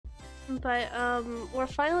But we're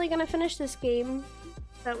finally gonna finish this game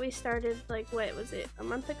that we started, like, what was it, a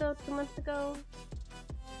month ago, 2 months ago?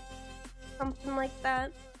 Something like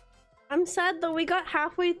that. I'm sad though, we got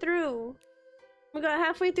halfway through. We got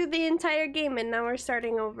halfway through the entire game and now we're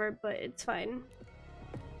starting over, but it's fine.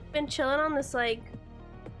 Been chilling on this, like,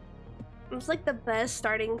 it's like the best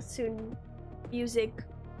starting soon music.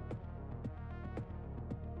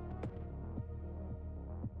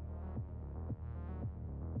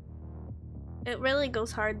 It really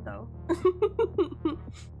goes hard though.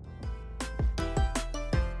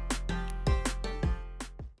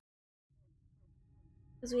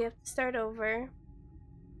 Because we have to start over.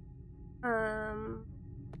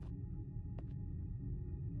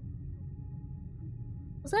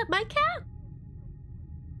 Was that my cat?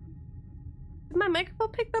 Did my microphone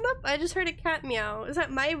pick that up? I just heard a cat meow. Is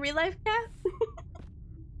that my real life cat?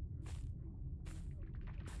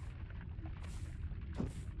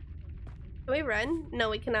 Can we run? No,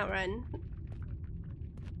 we cannot run.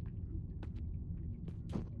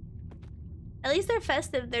 At least they're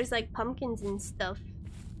festive. There's like pumpkins and stuff.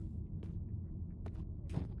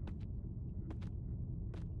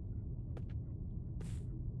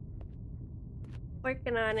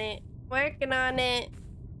 Working on it. Working on it.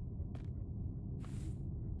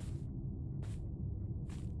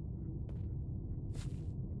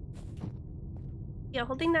 Yeah,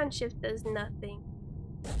 holding down shift does nothing.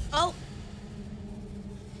 Oh!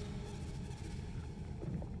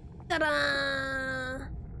 Ta-da!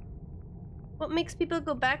 What makes people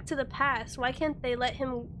go back to the past? Why can't they let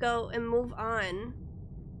him go and move on?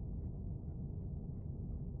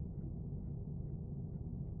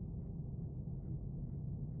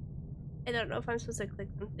 I don't know if I'm supposed to click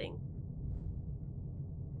something.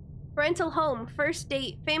 Parental home, first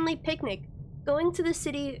date, family picnic, going to the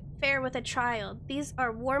city fair with a child. These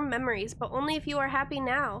are warm memories, but only if you are happy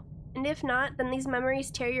now. And if not, then these memories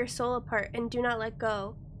tear your soul apart and do not let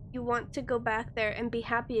go. You want to go back there and be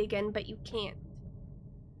happy again, but you can't.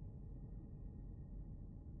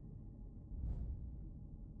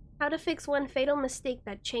 How to fix one fatal mistake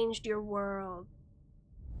that changed your world.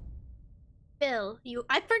 Phil,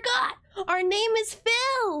 I forgot! Our name is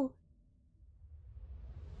Phil!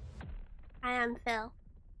 I am Phil.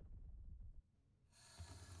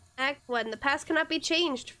 Act 1. The past cannot be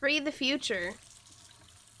changed. Free the future.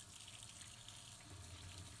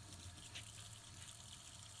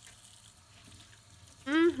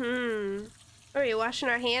 Are we washing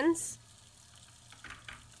our hands?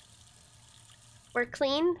 We're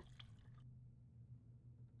clean?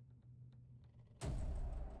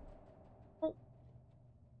 Oh.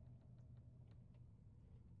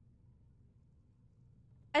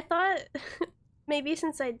 I thought maybe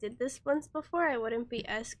since I did this once before I wouldn't be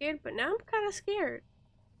as scared, but now I'm kind of scared.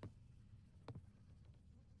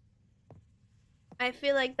 I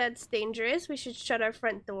feel like that's dangerous. We should shut our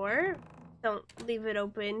front door. Don't leave it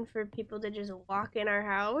open for people to just walk in our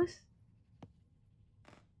house.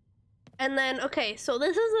 And then, okay, so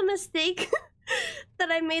this is a mistake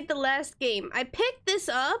that I made the last game. I picked this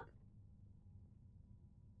up,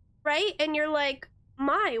 right? And you're like,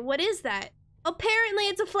 my, what is that? Apparently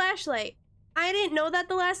it's a flashlight. I didn't know that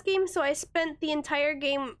the last game, so I spent the entire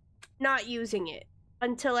game not using it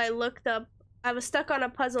until I looked up. I was stuck on a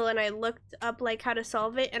puzzle and I looked up like how to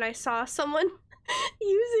solve it, and I saw someone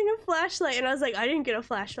using a flashlight and I was like, I didn't get a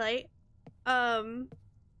flashlight. So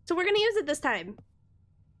we're gonna use it this time.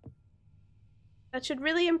 That should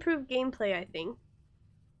really improve gameplay, I think.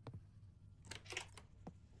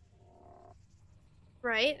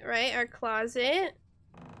 Right, our closet.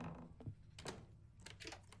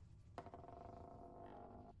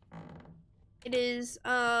 It is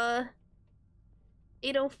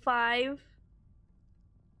 8:05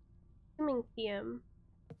 p.m.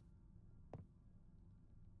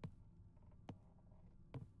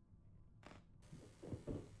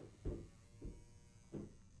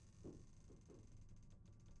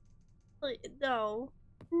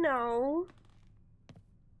 No.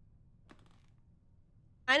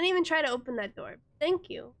 I didn't even try to open that door. Thank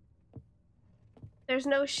you. There's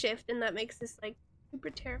no shift, and that makes this like super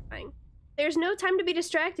terrifying. There's no time to be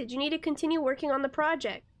distracted. You need to continue working on the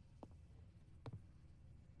project.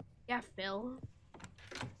 Yeah, Phil.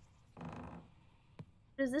 Where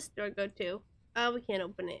does this door go to? Oh, we can't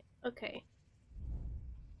open it. Okay.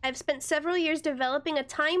 I've spent several years developing a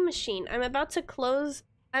time machine. I'm about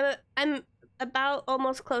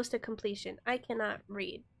almost close to completion. I cannot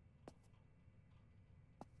read.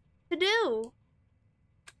 To do.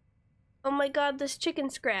 Oh my god, this chicken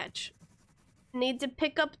scratch. Need to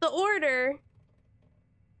pick up the order.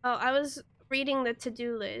 Oh, I was reading the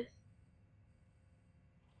to-do list.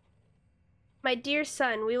 My dear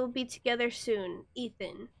son, we will be together soon.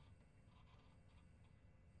 Ethan.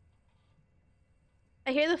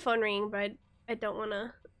 I hear the phone ringing, but I don't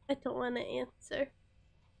wanna answer.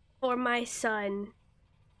 For my son.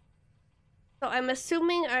 So I'm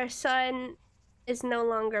assuming our son is no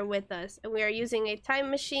longer with us, and we are using a time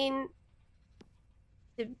machine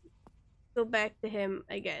to go back to him,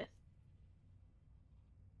 I guess.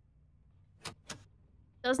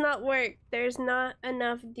 Does not work. There's not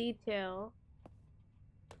enough detail.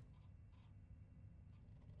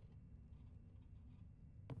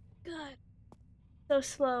 God. So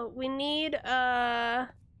slow. We need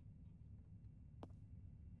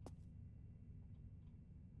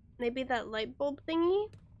maybe that light bulb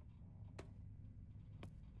thingy?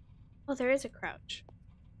 Oh, there is a crouch.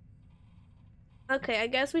 Okay, I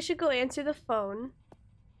guess we should go answer the phone.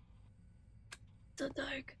 So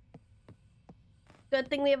dark. Good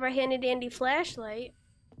thing we have our handy dandy flashlight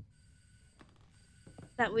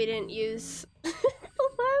that we didn't use the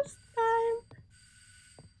last time.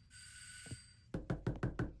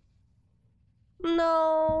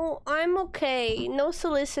 No, I'm okay. No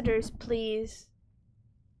solicitors, please.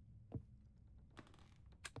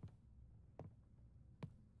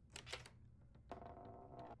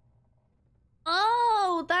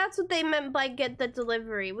 Oh, that's what they meant by get the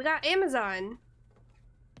delivery. We got Amazon.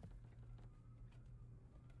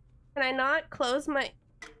 Can I not close my...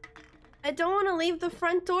 I don't want to leave the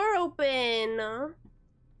front door open.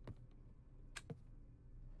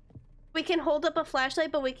 We can hold up a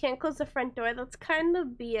flashlight, but we can't close the front door. That's kind of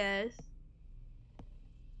BS.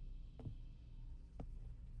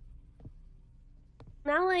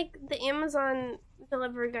 Now, like, the Amazon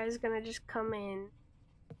delivery guy is gonna just come in.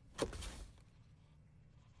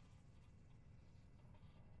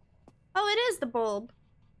 Oh, it is the bulb.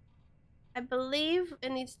 I believe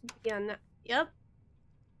it needs to be on that. Yep.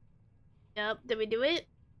 Yep. Did we do it?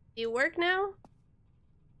 Do you work now?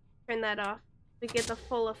 Turn that off. We get the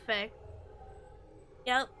full effect.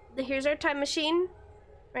 Yep. Here's our time machine.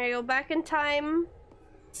 We're gonna go back in time.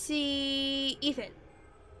 See Ethan.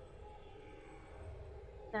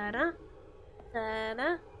 Da-da.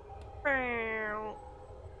 Da-da.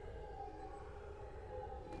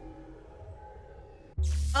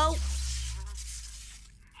 Oh.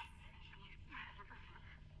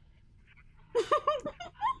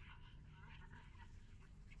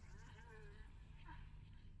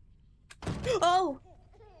 Oh.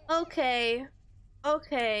 Okay.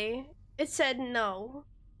 Okay. It said no.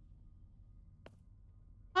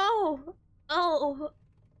 Oh. Oh.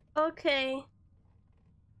 Okay.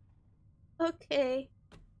 Okay.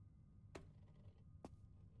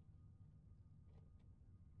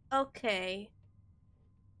 Okay.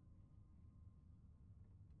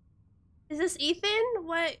 Is this Ethan?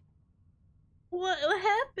 What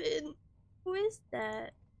happened? Who is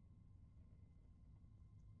that?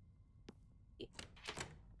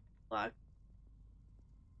 Lock.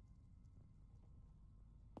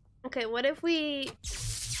 Okay, what if we...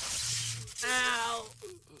 Ow.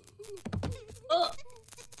 Ugh.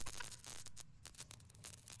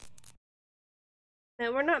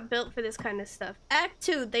 Man, we're not built for this kind of stuff. Act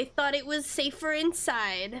 2, they thought it was safer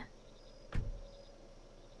inside.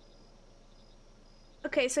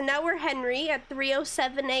 Okay, so now we're Henry at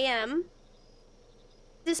 3:07 a.m.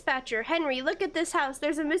 Dispatcher, Henry, look at this house.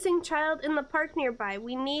 There's a missing child in the park nearby.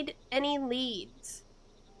 We need any leads.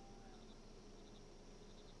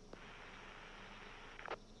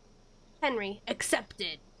 Henry,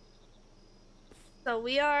 accepted. So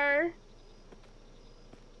we are...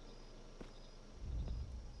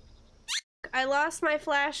 I lost my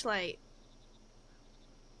flashlight.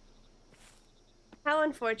 How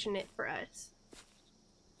unfortunate for us.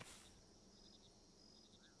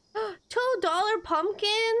 $2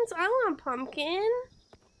 pumpkins? I want a pumpkin.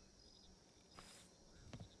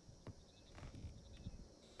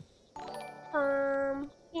 Pumpkin.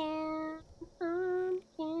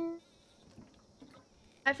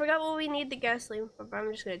 I forgot what we need the gasoline for, but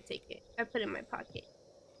I'm just gonna take it. I put it in my pocket.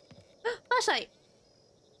 Flashlight!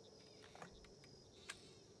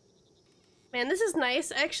 Man, this is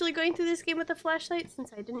nice, actually going through this game with a flashlight,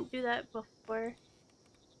 since I didn't do that before.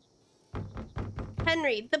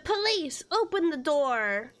 Henry, the police! Open the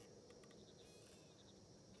door!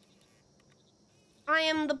 I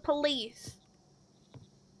am the police.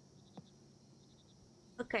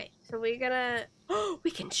 Okay, so we're gonna... Oh,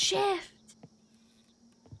 we can shift!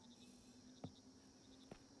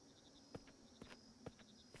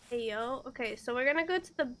 Hey, yo. Okay, so we're gonna go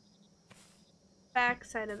to the back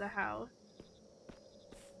side of the house.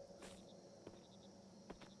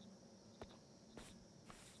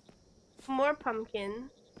 More pumpkin.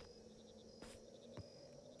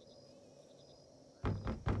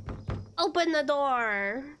 Open the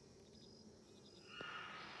door.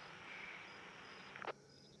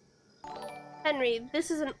 Henry,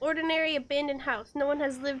 this is an ordinary abandoned house. No one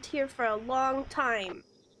has lived here for a long time.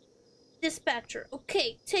 Dispatcher,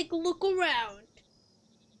 okay, take a look around.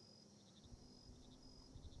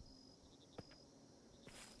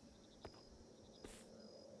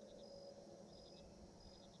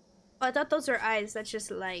 Oh, I thought those were eyes. That's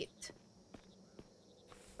just light.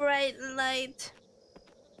 Bright light.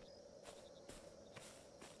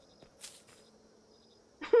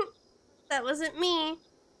 That wasn't me.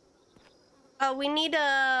 Oh, we need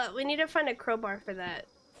to find a crowbar for that.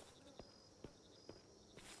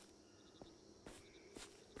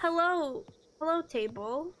 Hello,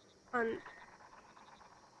 table on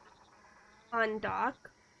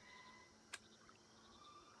dock.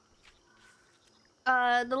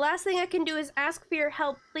 The last thing I can do is ask for your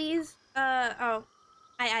help, please. Oh,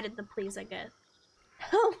 I added the please, I guess.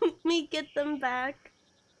 Help me get them back.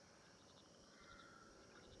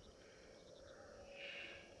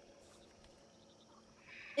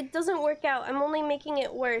 It doesn't work out. I'm only making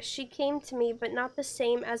it worse. She came to me, but not the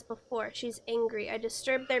same as before. She's angry. I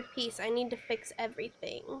disturbed their peace. I need to fix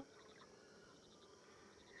everything.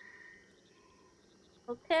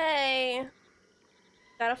 Okay.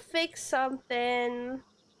 Gotta fix something.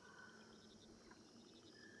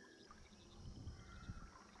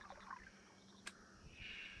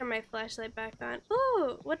 Turn my flashlight back on.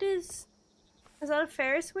 Ooh, what is that a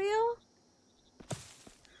Ferris wheel?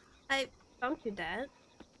 Don't do that.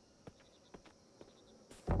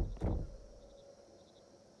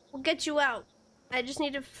 We'll get you out. I just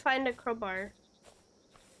need to find a crowbar.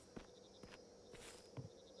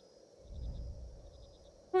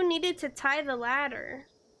 Who needed to tie the ladder?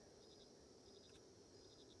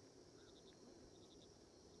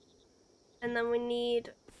 And then we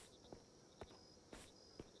need...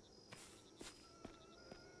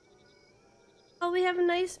 Oh, we have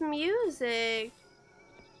nice music.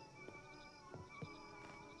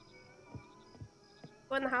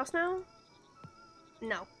 Go in the house now?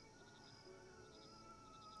 No.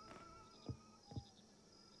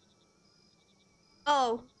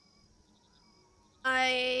 Oh.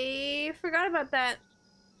 I forgot about that.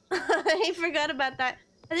 I forgot about that.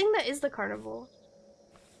 I think that is the carnival.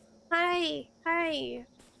 Hi. Hi.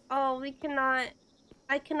 Oh,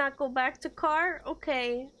 I cannot go back to car?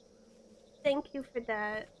 Okay. Thank you for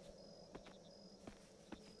that.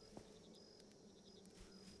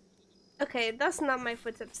 Okay, that's not my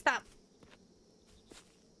footsteps. Stop.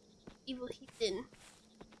 Evil heathen.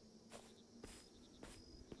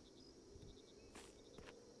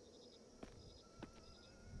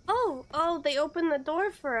 Oh, they opened the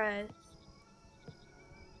door for us.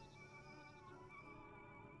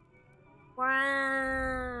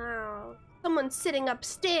 Wow. Someone's sitting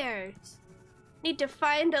upstairs. Need to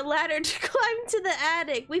find a ladder to climb to the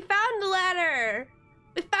attic. We found the ladder.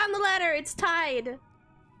 We found the ladder. It's tied.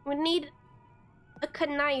 We need a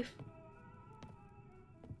knife.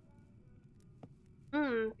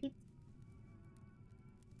 Pizza.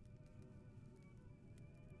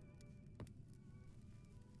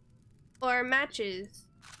 Or matches.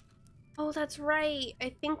 Oh, that's right.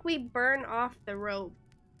 I think we burn off the rope.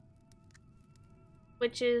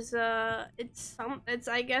 Which is, I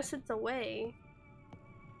guess it's a way.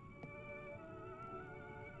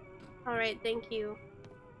 Alright, thank you.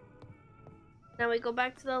 Now we go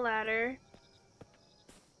back to the ladder.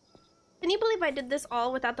 Can you believe I did this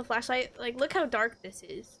all without the flashlight? Like, look how dark this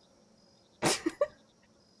is.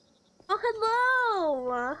 Oh,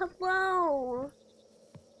 hello! Hello!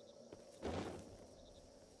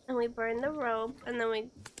 And we burn the rope, and then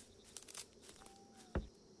we...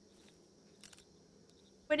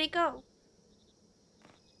 Where'd he go?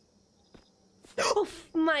 Oh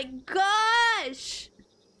my gosh!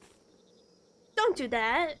 Don't do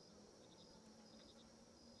that!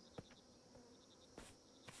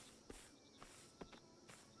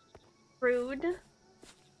 Rude.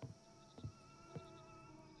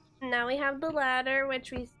 Now we have the ladder,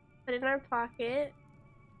 which we put in our pocket.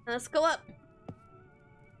 Now let's go up.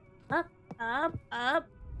 Up, up, up.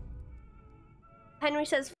 Henry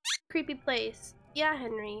says, creepy place. Yeah,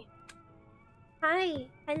 Henry. Hi,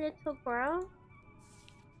 little girl.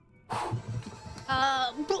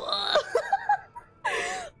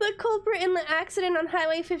 The culprit in the accident on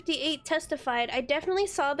Highway 58 testified, I definitely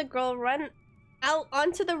saw the girl run out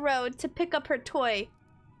onto the road to pick up her toy.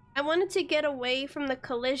 I wanted to get away from the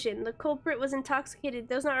collision. The culprit was intoxicated,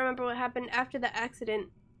 does not remember what happened after the accident.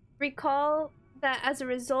 Recall that as a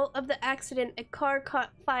result of the accident, a car caught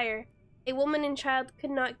fire. A woman and child could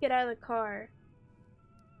not get out of the car.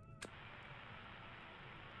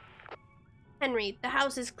 Henry, the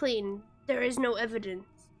house is clean. There is no evidence.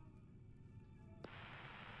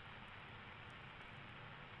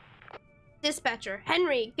 Dispatcher,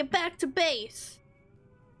 Henry, get back to base.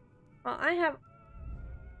 Well, I have...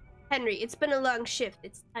 Henry, it's been a long shift.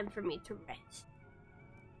 It's time for me to rest.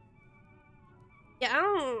 Yeah, I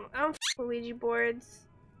don't f with Ouija boards.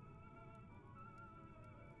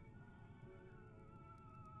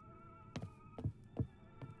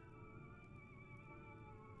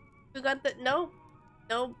 We got the... Nope.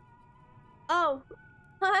 Nope. Oh.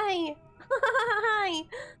 Hi. Hi.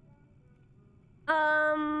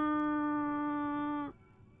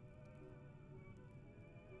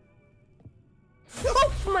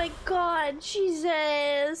 Oh my god,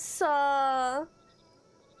 Jesus. Stop.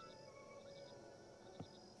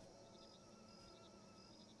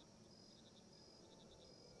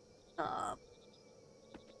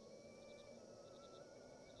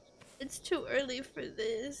 It's too early for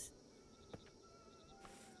this.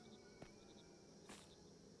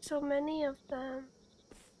 So many of them.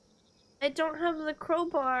 I don't have the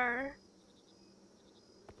crowbar.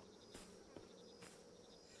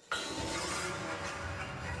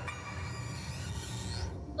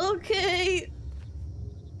 Okay.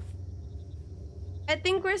 I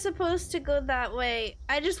think we're supposed to go that way.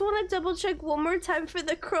 I just want to double check one more time for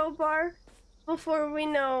the crowbar before we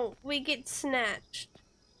know we get snatched.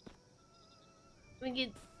 We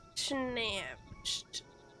get snatched.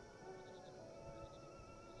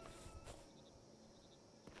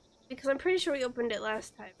 Because I'm pretty sure we opened it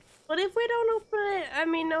last time. But if we don't open it, I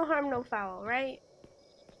mean, no harm, no foul, right?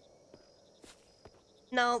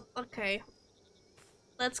 No, okay.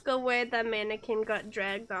 Let's go where the mannequin got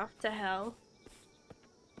dragged off to hell.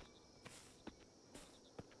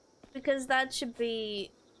 Because that should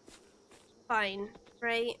be fine,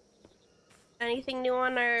 right? Anything new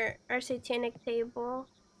on our satanic table?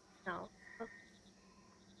 No. Okay.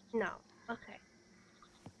 No. Okay.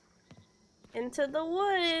 Into the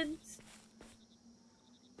woods.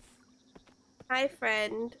 Hi,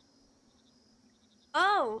 friend.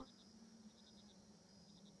 Oh.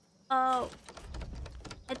 Oh.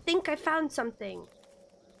 I think I found something.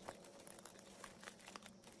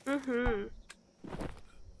 Mm-hmm.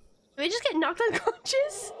 Did we just get knocked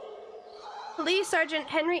unconscious? Police Sergeant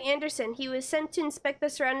Henry Anderson. He was sent to inspect the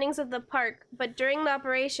surroundings of the park, but during the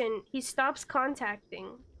operation, he stops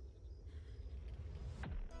contacting.